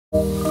Hey,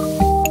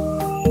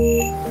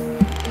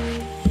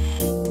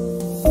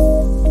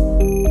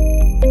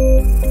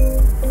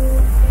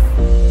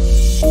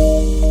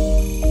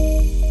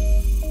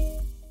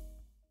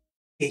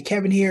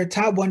 Kevin here,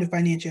 Top 100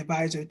 Financial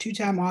Advisor,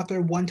 two-time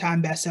author,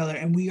 one-time bestseller,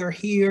 and we are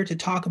here to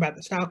talk about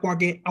the stock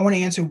market. I want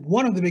to answer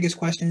one of the biggest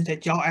questions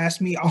that y'all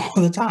ask me all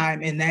the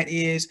time, and that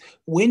is,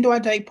 when do I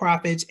take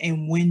profits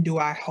and when do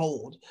I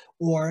hold?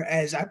 Or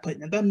as I put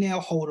in the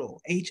thumbnail, HODL,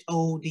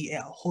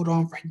 H-O-D-L, hold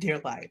on for dear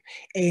life.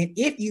 And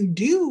if you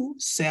do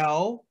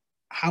sell,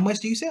 how much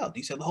do you sell? Do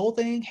you sell the whole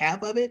thing,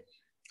 half of it,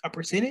 a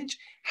percentage?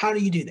 How do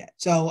you do that?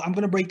 So I'm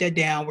going to break that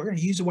down. We're going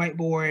to use a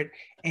whiteboard,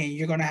 and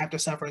you're going to have to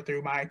suffer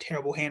through my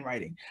terrible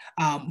handwriting.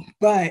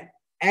 But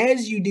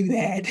as you do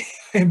that,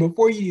 and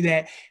before you do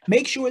that,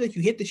 make sure that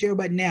you hit the share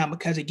button now,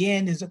 because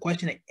again, this is a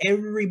question that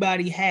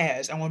everybody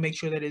has. I want to make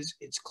sure that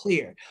it's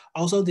clear.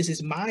 Also, this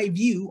is my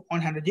view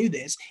on how to do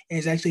this, and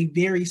it's actually a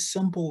very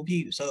simple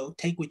view. So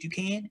take what you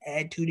can,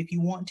 add to it if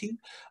you want to.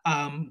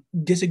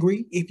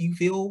 Disagree if you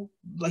feel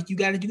like you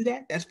got to do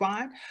that, that's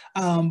fine.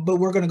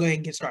 But we're going to go ahead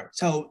and get started.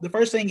 So the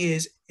first thing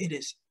is, it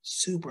is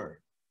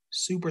super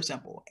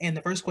simple. And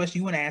the first question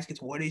you want to ask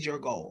is, what is your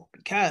goal?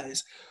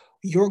 Because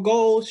your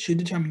goals should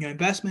determine your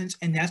investments,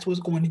 and that's what's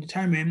going to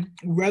determine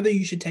whether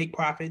you should take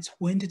profits,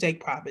 when to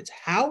take profits,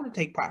 how to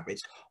take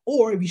profits,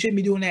 or if you shouldn't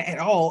be doing that at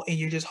all and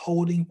you're just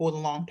holding for the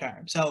long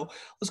term. So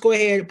let's go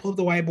ahead and pull up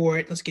the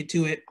whiteboard. Let's get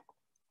to it.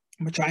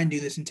 I'm going to try and do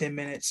this in 10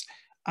 minutes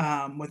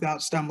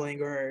without stumbling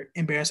or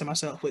embarrassing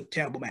myself with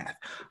terrible math.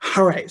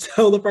 All right.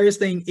 So the first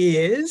thing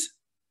is,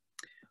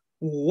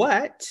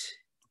 what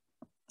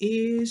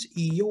is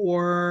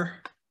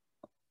your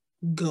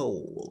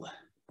goal?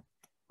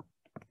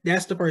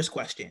 That's the first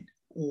question.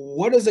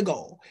 What is the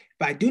goal?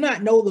 If I do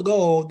not know the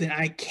goal, then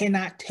I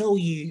cannot tell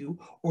you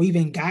or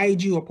even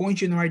guide you or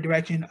point you in the right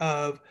direction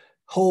of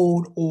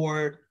hold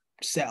or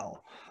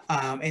sell,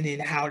 and then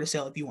how to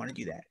sell if you want to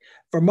do that.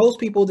 For most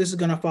people, this is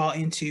going to fall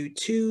into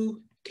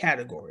two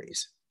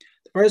categories.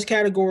 The first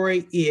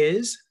category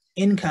is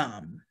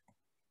income.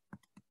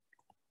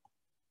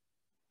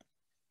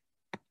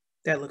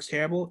 That looks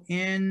terrible.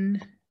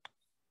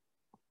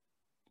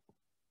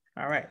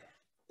 All right.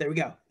 There we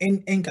go.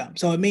 Income.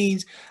 So it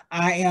means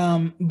I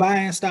am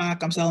buying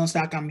stock, I'm selling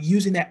stock, I'm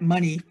using that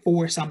money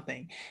for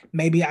something.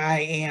 Maybe I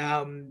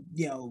am,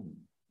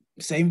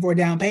 saving for a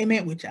down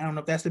payment, which I don't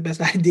know if that's the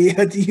best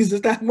idea to use the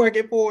stock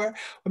market for. Or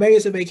maybe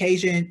it's a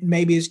vacation.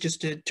 Maybe it's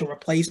just to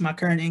replace my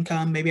current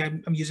income. Maybe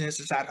I'm using this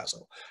as a side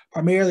hustle.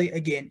 Primarily,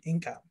 again,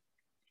 income.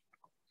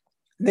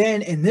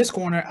 Then in this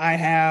corner, I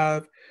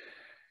have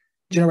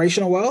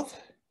generational wealth.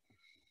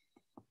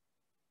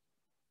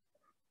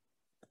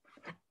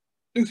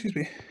 Excuse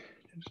me.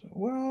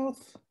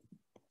 Wealth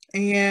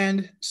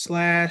and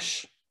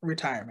 /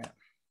 retirement.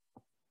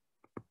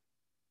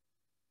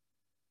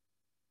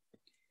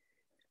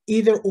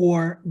 Either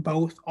or,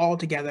 both, all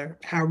together,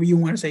 however you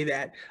want to say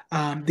that.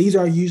 These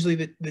are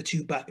usually the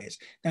two buckets.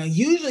 Now,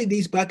 usually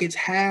these buckets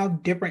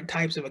have different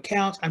types of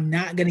accounts. I'm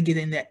not going to get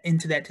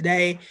into that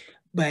today,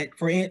 but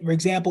for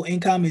example,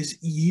 income is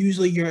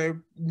usually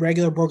your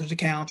regular brokerage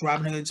accounts,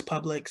 Robinhood's,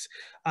 Publix,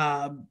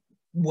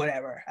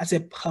 whatever. I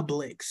said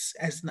Publix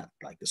as not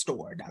like the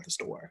store, not the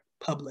store.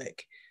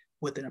 Public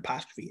with an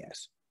apostrophe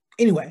S.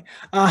 Anyway,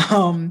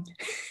 and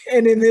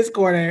in this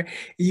corner,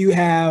 you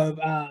have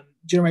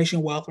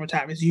generational wealth and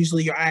retirement. It's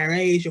usually your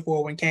IRAs, your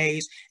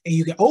 401ks, and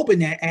you can open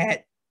that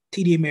at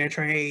TD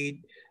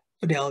Ameritrade,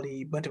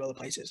 Fidelity, a bunch of other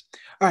places.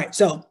 All right,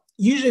 so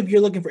usually if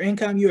you're looking for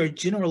income, you are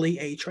generally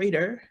a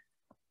trader,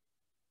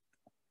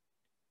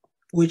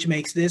 which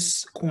makes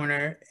this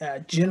corner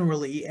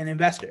generally an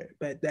investor,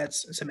 but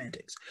that's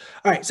semantics.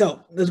 All right,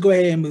 so let's go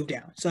ahead and move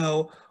down.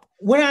 So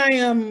when I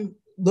am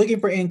looking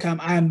for income,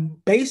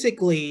 I'm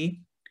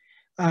basically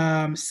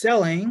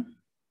selling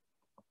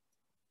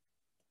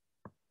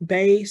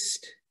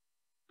based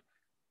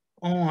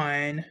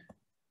on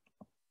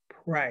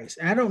price.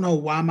 And I don't know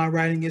why my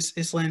writing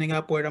is landing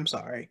upward. I'm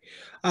sorry.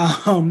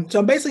 So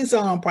I'm basically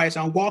selling on price.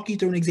 I'll walk you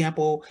through an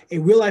example, a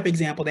real life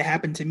example that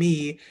happened to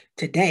me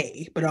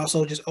today, but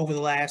also just over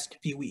the last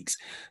few weeks.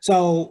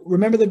 So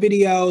remember the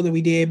video that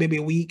we did maybe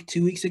a week,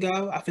 2 weeks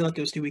ago? I feel like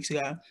it was 2 weeks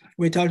ago.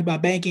 We talked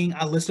about banking.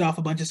 I listed off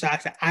a bunch of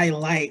stocks that I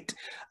liked,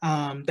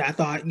 that I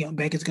thought,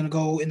 banking's going to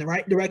go in the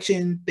right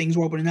direction. Things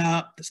were opening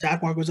up. The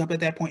stock market was up at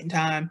that point in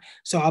time.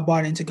 So I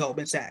bought into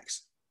Goldman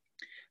Sachs.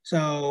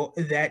 So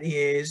that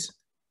is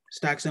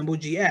stock symbol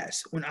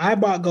GS. When I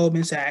bought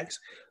Goldman Sachs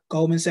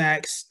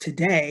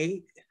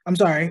today, I'm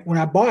sorry, when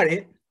I bought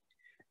it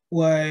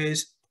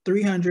was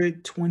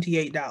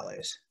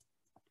 $328.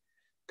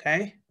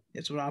 Okay,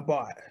 that's what I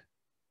bought.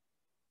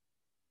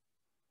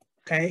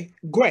 Okay,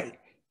 great.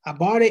 I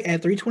bought it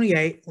at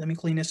 $328. Let me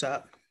clean this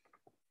up.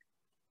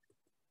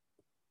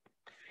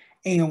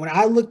 And when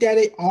I looked at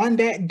it on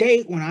that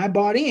date, when I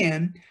bought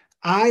in,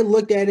 I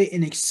looked at it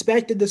and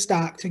expected the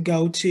stock to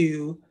go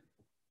to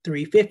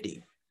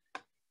 $350.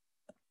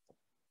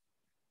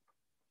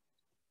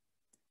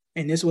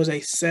 And this was a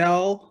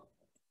sell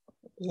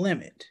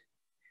limit.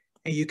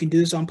 And you can do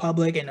this on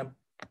Public and a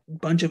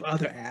bunch of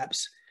other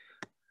apps.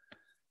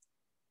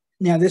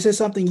 Now, this is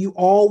something you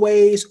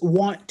always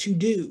want to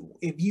do.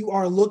 If you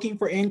are looking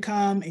for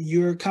income and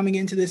you're coming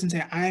into this and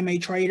saying, I am a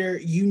trader,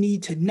 you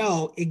need to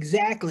know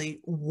exactly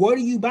what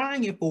are you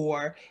buying it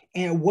for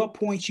and at what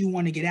points you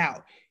want to get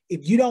out.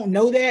 If you don't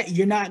know that,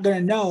 you're not going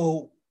to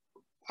know,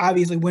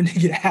 obviously, when to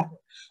get out.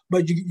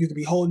 But you could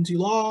be holding too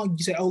long.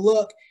 You say, oh,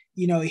 look,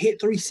 it hit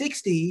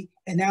 360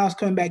 and now it's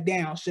coming back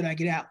down. Should I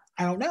get out?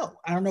 I don't know.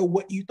 I don't know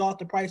what you thought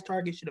the price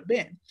target should have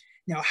been.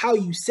 Now, how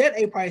you set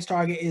a price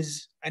target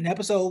is an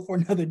episode for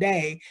another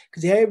day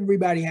because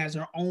everybody has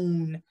their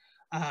own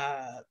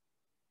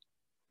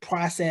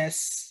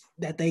process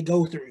that they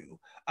go through.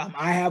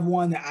 I have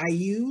one that I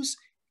use,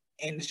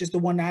 and it's just the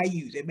one that I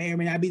use. It may or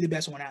may not be the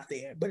best one out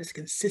there, but it's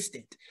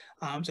consistent.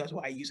 So that's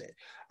why I use it.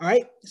 All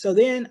right. So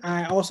then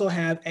I also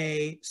have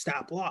a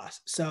stop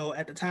loss. So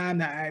at the time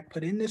that I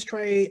put in this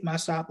trade, my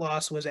stop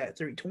loss was at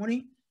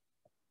 320.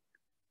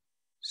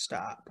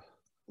 Stop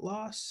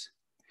loss.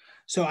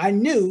 So I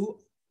knew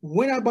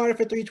when I bought it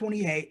for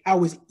 328, I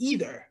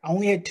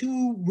only had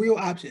two real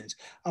options.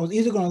 I was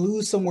either going to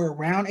lose somewhere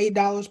around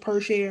 $8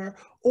 per share,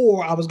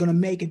 or I was going to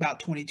make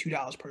about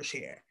 $22 per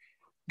share.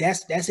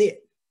 That's it.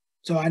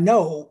 So I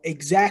know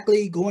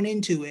exactly going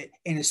into it,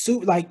 and it's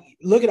like,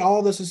 look at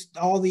all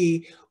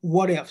the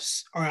what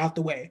ifs are out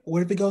the way.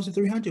 What if it goes to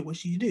 300? What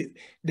should you do?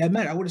 Doesn't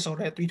matter. I would have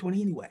sold it at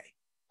 320 anyway.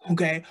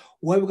 Okay.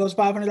 What if it goes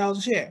 $500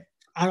 a share?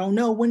 I don't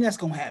know when that's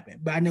going to happen,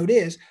 but I know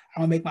this,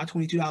 I'm going to make my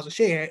 $22 a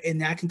share,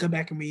 and I can come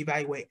back and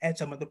reevaluate at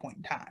some other point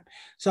in time.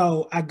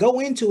 So I go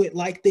into it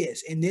like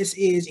this, and this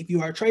is, if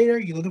you are a trader,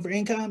 you're looking for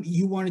income,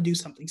 you want to do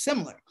something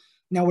similar.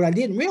 Now, what I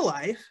did in real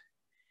life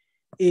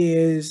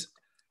is,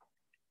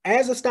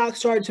 as the stock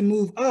started to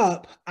move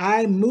up,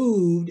 I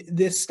moved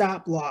this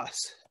stop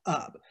loss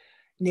up.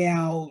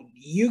 Now,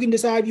 you can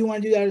decide if you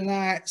want to do that or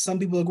not. Some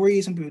people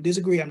agree, some people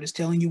disagree. I'm just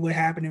telling you what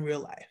happened in real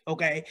life,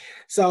 okay?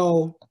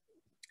 So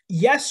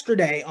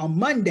yesterday, on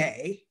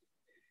Monday,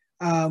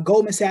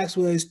 Goldman Sachs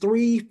was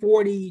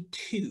 $342.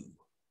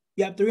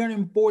 Yep,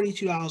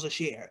 $342 a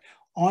share,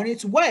 on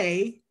its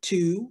way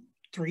to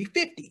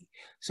 $350.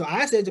 So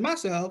I said to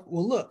myself,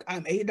 well, look,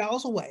 I'm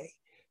 $8 away.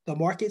 The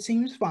market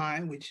seems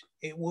fine, which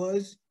it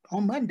was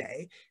on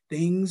Monday.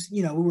 Things,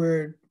 it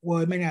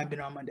may not have been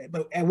on Monday,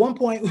 but at one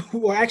point,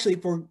 well, actually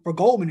for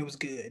Goldman, it was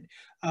good.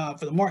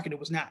 For the market, it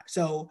was not.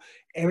 So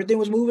everything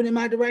was moving in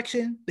my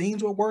direction.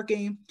 Things were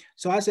working.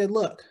 So I said,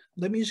 look,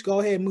 let me just go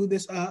ahead and move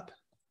this up,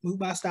 move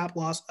my stop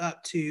loss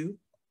up to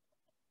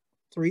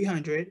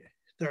 $331.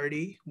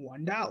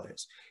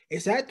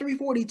 It's at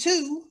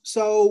 342.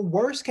 So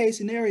worst case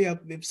scenario,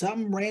 if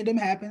something random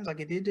happens like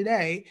it did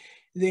today,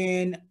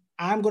 then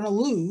I'm going to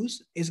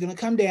lose. It's going to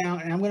come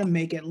down, and I'm going to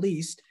make at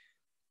least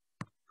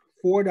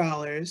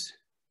 $4.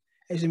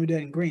 Actually, we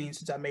did in green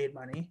since I made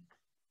money.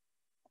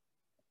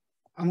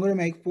 I'm going to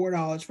make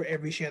 $4 for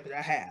every share that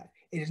I have.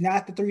 It is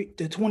not the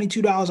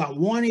 $22 I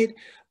wanted,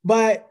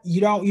 but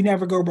you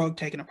never go broke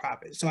taking a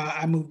profit. So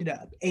I moved it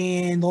up,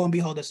 and lo and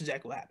behold, that's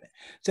exactly what happened.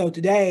 So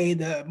today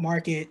the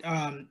market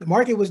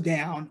was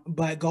down,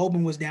 but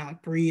Goldman was down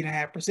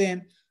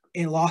 3.5%.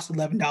 And lost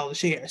 $11 a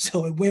share.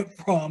 So it went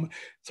from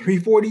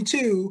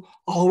 342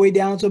 all the way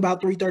down to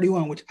about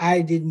 331, which I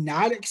did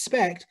not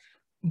expect,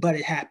 but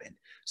it happened.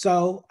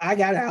 So I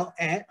got out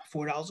at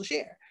 $4 a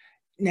share.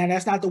 Now,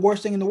 that's not the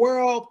worst thing in the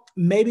world.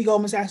 Maybe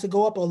Goldman Sachs will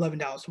go up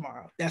 $11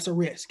 tomorrow. That's a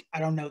risk. I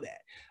don't know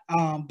that.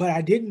 But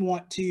I didn't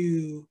want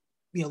to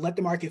let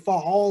the market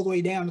fall all the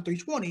way down to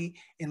 320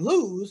 and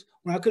lose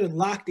when I could have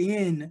locked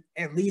in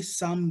at least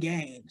some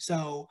gain.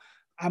 So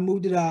I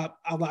moved it up.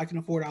 I locked in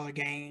a $4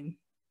 gain.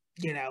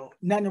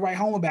 Nothing to write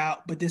home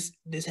about, but this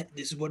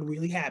is what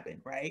really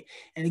happened, right?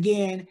 And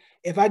again,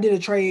 if I did a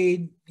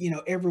trade,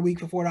 every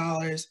week for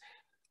 $4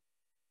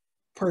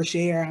 per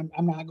share,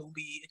 I'm not going to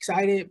be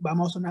excited, but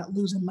I'm also not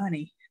losing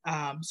money.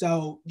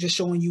 So just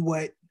showing you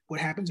what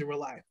happens in real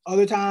life.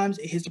 Other times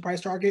it hits the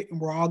price target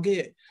and we're all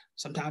good.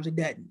 Sometimes it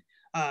doesn't.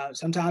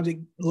 Sometimes it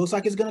looks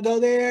like it's going to go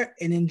there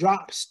and then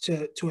drops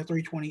to a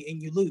 320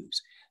 and you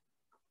lose.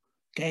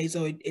 Okay,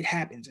 so it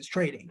happens. It's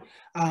trading.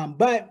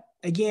 But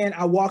again,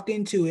 I walked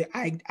into it.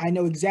 I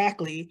know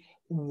exactly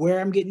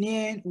where I'm getting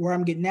in, where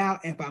I'm getting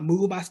out. And if I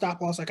move my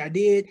stop loss like I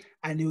did,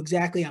 I knew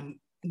exactly I'm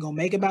going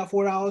to make about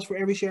 $4 for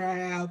every share I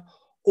have,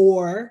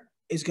 or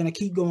it's going to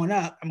keep going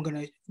up. I'm going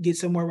to get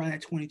somewhere around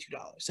that $22.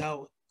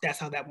 So that's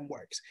how that one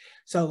works.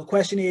 So the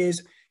question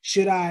is,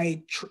 should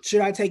I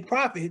take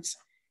profits?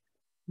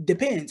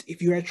 Depends.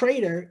 If you're a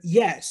trader,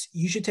 yes,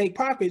 you should take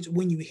profits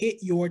when you hit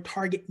your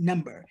target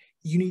number.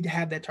 You need to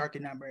have that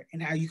target number,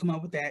 and how you come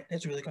up with that,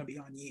 that's really going to be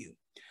on you.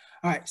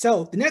 All right,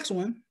 so the next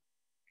one,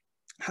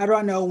 how do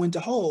I know when to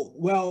hold?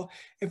 Well,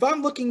 if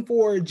I'm looking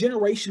for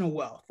generational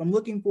wealth, I'm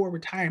looking for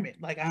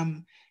retirement, like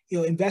I'm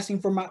investing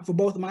for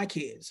both of my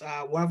kids.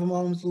 One of them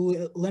owns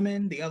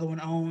Lululemon, the other one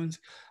owns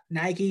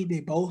Nike. They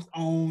both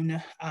own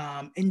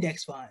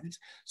index funds.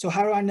 So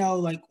how do I know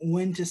like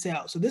when to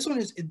sell? So this one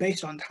is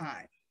based on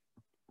time.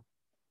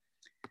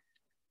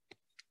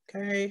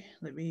 Okay,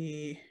 let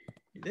me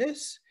do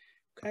this.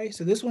 Okay,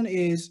 so this one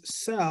is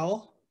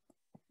sell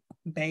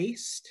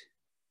based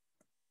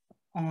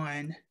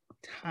on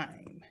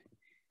time.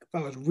 If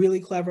I was really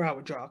clever, I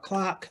would draw a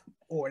clock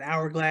or an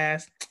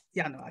hourglass.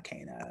 Y'all know I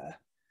can't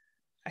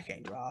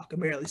draw. I can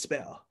barely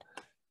spell.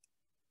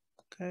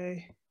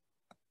 Okay.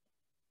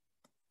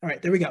 All right,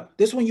 there we go.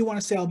 This one you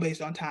want to sell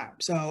based on time.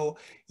 So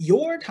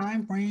your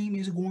time frame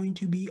is going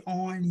to be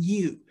on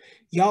you.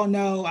 Y'all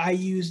know I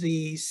use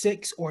the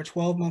 6 or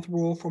 12-month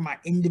rule for my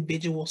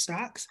individual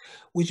stocks,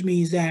 which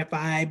means that if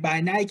I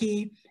buy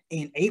Nike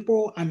in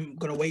April, I'm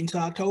going to wait until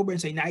October and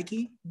say,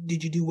 Nike,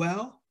 did you do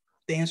well?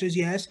 The answer is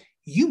yes.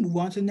 You move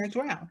on to the next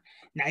round.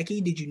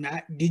 Nike, did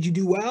you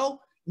do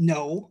well?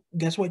 No.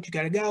 Guess what? You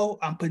got to go.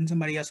 I'm putting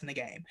somebody else in the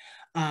game.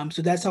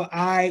 So that's how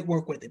I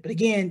work with it. But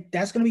again,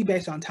 that's going to be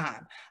based on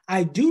time.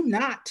 I do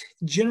not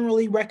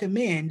generally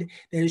recommend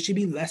that it should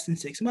be less than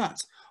 6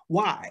 months.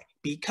 Why?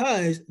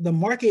 Because the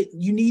market,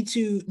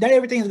 not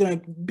everything is going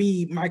to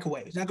be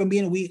microwave. It's not going to be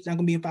in a week. It's not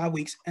going to be in 5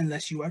 weeks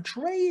unless you are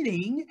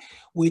trading,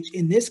 which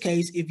in this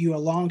case, if you're a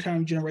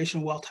long-term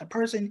generational wealth type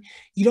person,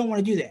 you don't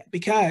want to do that,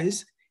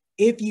 because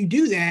if you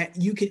do that,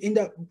 you could end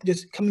up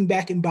just coming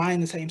back and buying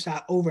the same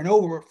stock over and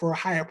over for a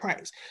higher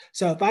price.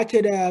 So if I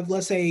could have,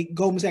 let's say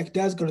Goldman Sachs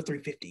does go to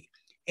 350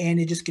 and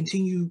it just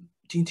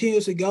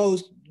continuously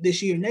goes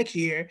this year, next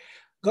year,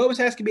 Goldman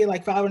Sachs could be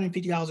like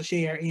 $550 a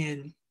share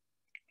in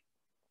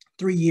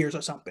 3 years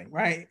or something,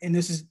 right? And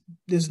this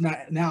is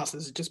not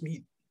analysis, it's just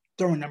me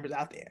throwing numbers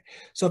out there.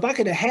 So if I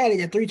could have had it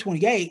at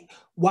 328,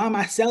 why am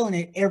I selling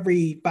it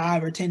every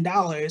 $5 or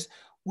 $10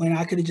 when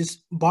I could have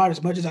just bought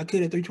as much as I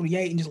could at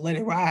 328 and just let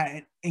it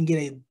ride and get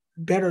a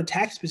better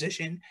tax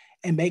position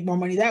and make more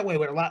money that way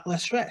with a lot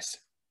less stress?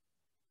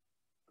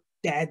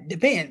 That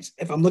depends.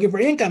 If I'm looking for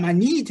income, I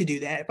need to do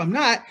that. If I'm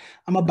not,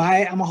 I'm going to buy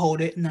it, I'm going to hold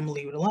it, and I'm going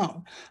to leave it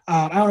alone.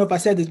 I don't know if I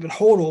said this, but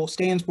HODL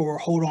stands for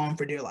hold on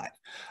for dear life.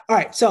 All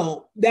right,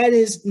 so that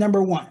is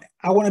number one.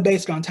 I want to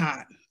base it on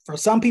time. For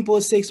some people,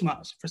 it's 6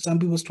 months. For some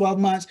people, it's 12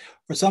 months.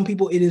 For some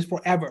people, it is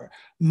forever.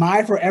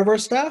 My forever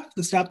stuff,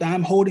 the stuff that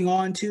I'm holding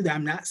on to that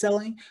I'm not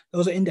selling,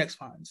 those are index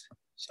funds.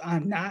 So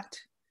I'm not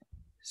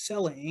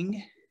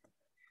selling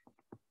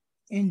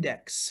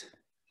index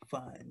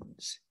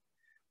funds.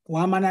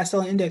 Why am I not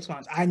selling index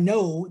funds? I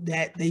know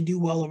that they do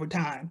well over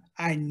time.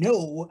 I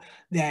know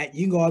that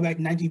you can go all back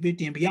to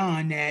 1950 and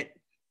beyond, that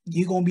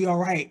you're going to be all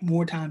right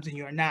more times than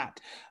you're not.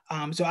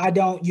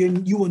 So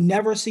you will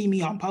never see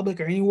me on public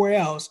or anywhere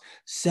else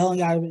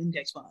selling out of an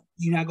index fund.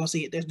 You're not going to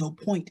see it. There's no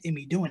point in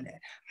me doing that.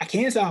 I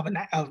can't sell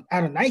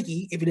out of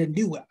Nike if it doesn't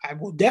do well. I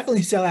will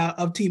definitely sell out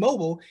of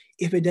T-Mobile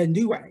if it doesn't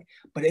do right.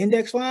 But an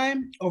index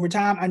fund, over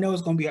time, I know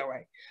it's going to be all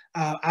right.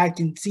 I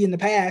can see in the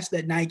past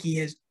that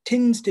Nike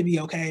tends to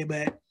be okay,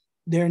 but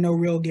there are no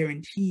real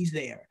guarantees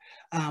there.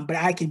 But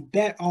I can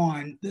bet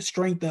on the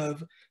strength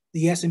of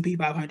the S&P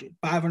 500,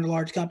 500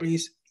 large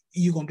companies,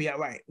 you're going to be all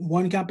right.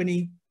 One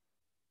company,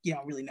 you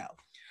don't really know.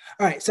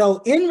 All right,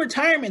 so in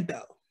retirement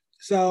though,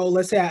 so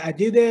let's say I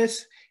do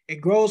this, it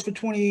grows for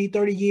 20,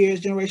 30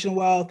 years, generational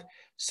wealth,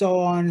 so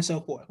on and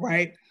so forth,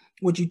 right?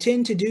 What you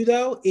tend to do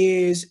though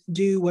is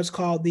do what's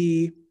called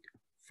the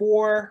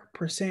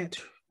 4%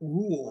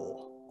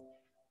 rule.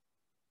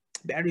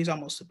 Battery's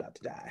almost about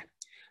to die.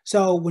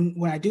 So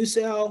when I do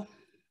sell,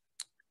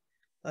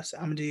 I'm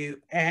going to do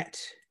at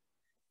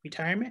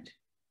retirement.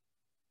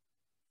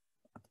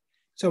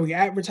 So we're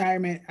at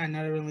retirement. I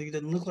know it really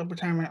doesn't look like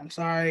retirement. I'm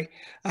sorry.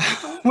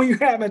 When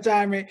you're at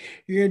retirement,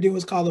 you're going to do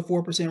what's called the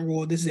 4%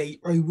 rule. This is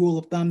a rule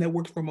of thumb that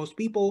works for most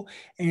people.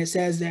 And it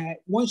says that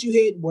once you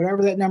hit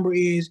whatever that number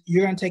is,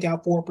 you're going to take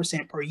out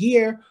 4% per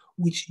year,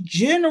 which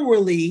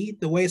generally,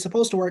 the way it's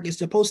supposed to work, is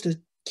supposed to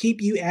keep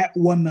you at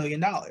 $1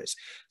 million.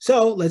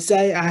 So let's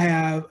say I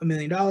have $1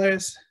 million.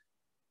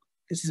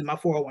 This is my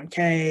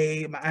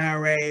 401k, my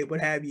IRA, what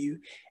have you.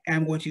 And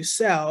I'm going to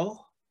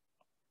sell.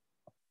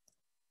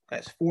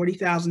 That's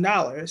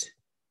 $40,000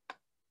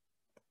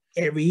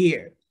 every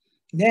year.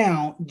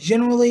 Now,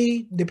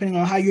 generally, depending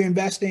on how you're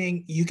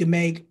investing, you can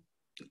make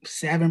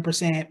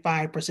 7%,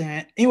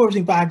 5%, anywhere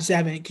between 5 to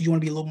 7, because you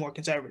want to be a little more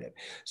conservative.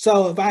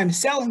 So if I'm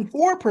selling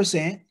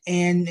 4%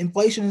 and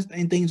inflation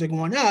and things are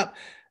going up,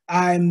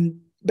 I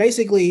got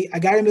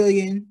 $1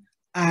 million,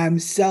 I'm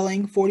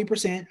selling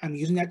 40%, I'm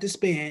using that to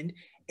spend,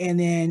 and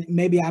then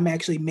maybe I'm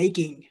actually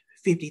making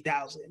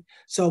 50,000.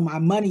 So my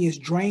money is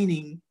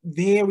draining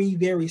very,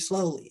 very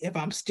slowly. If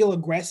I'm still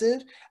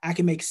aggressive, I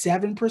can make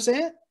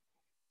 7%,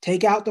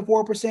 take out the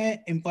 4%,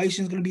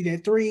 inflation is going to be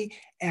at 3%,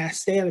 and I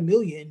stay at $1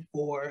 million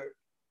for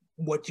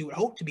what you would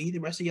hope to be the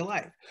rest of your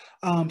life.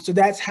 So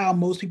that's how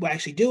most people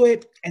actually do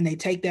it. And they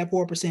take that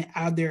 4%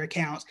 out of their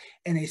accounts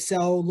and they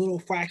sell little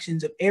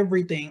fractions of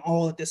everything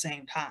all at the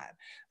same time.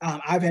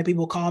 I've had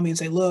people call me and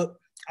say, look,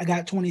 I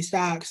got 20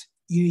 stocks.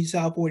 You need to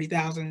sell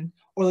 40,000,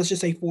 or let's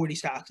just say 40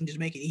 stocks and just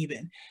make it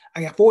even.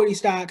 I got 40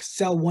 stocks,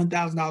 sell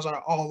 $1,000 out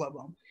of all of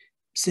them.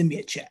 Send me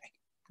a check.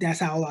 That's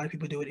how a lot of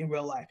people do it in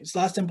real life. It's a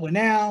lot simpler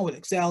now with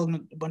Excel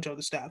and a bunch of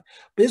other stuff.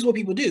 But this is what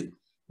people do.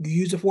 You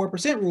use the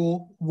 4%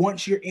 rule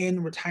once you're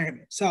in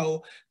retirement.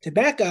 So to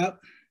back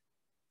up,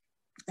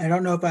 I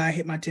don't know if I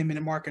hit my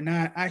 10-minute mark or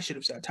not. I should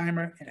have set a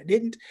timer and I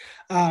didn't.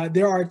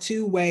 There are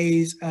two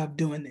ways of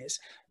doing this.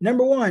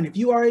 Number one, if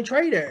you are a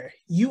trader,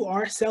 you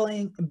are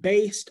selling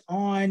based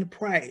on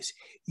price.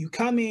 You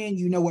come in,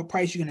 you know what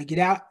price you're going to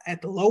get out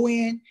at the low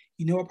end,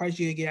 you know what price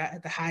you're going to get out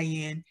at the high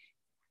end.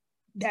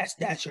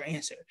 That's your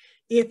answer.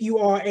 If you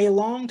are a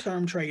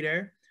long-term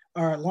trader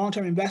or a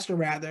long-term investor,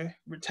 rather,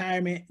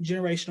 retirement,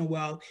 generational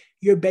wealth,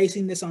 you're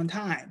basing this on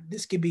time.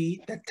 This could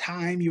be the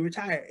time you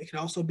retire. It could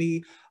also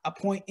be a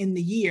point in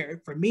the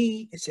year. For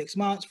me, it's 6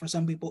 months. For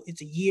some people,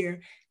 it's a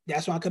year.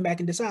 That's why I come back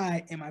and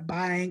decide, am I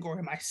buying or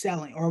am I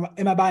selling? Or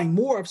am I buying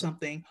more of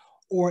something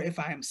or if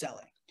I am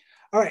selling?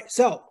 All right,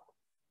 so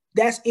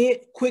that's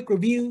it. Quick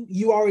review.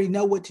 You already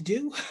know what to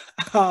do.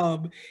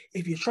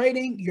 If you're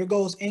trading, your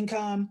goal is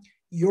income.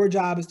 Your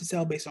job is to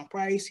sell based on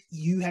price.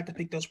 You have to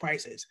pick those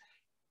prices.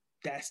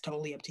 That's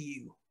totally up to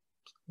you.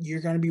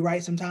 You're going to be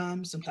right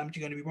sometimes. Sometimes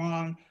you're going to be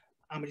wrong.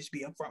 I'm gonna just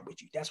be upfront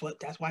with you. That's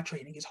why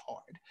trading is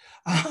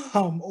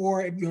hard.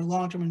 Or if you're a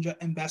long-term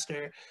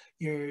investor,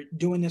 you're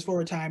doing this for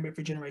retirement,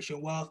 for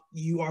generational wealth,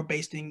 you are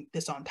basing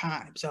this on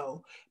time.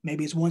 So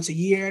maybe it's once a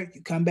year,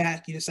 you come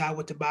back, you decide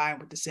what to buy and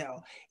what to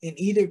sell. In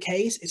either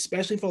case,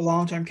 especially for a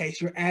long-term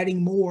case, you're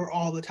adding more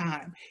all the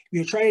time. If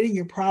you're trading,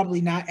 you're probably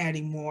not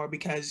adding more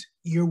because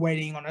you're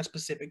waiting on a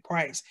specific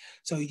price.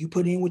 So you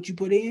put in what you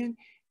put in,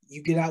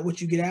 you get out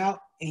what you get out,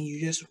 and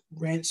you just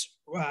rinse,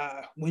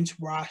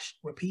 wash,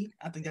 repeat.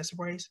 I think that's the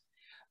phrase.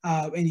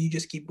 And you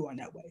just keep going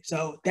that way.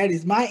 So that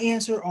is my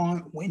answer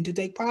on when to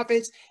take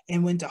profits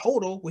and when to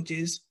hodl, which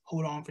is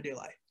hold on for dear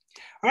life.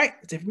 All right,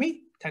 that's it for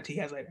me. Talk to you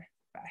guys later.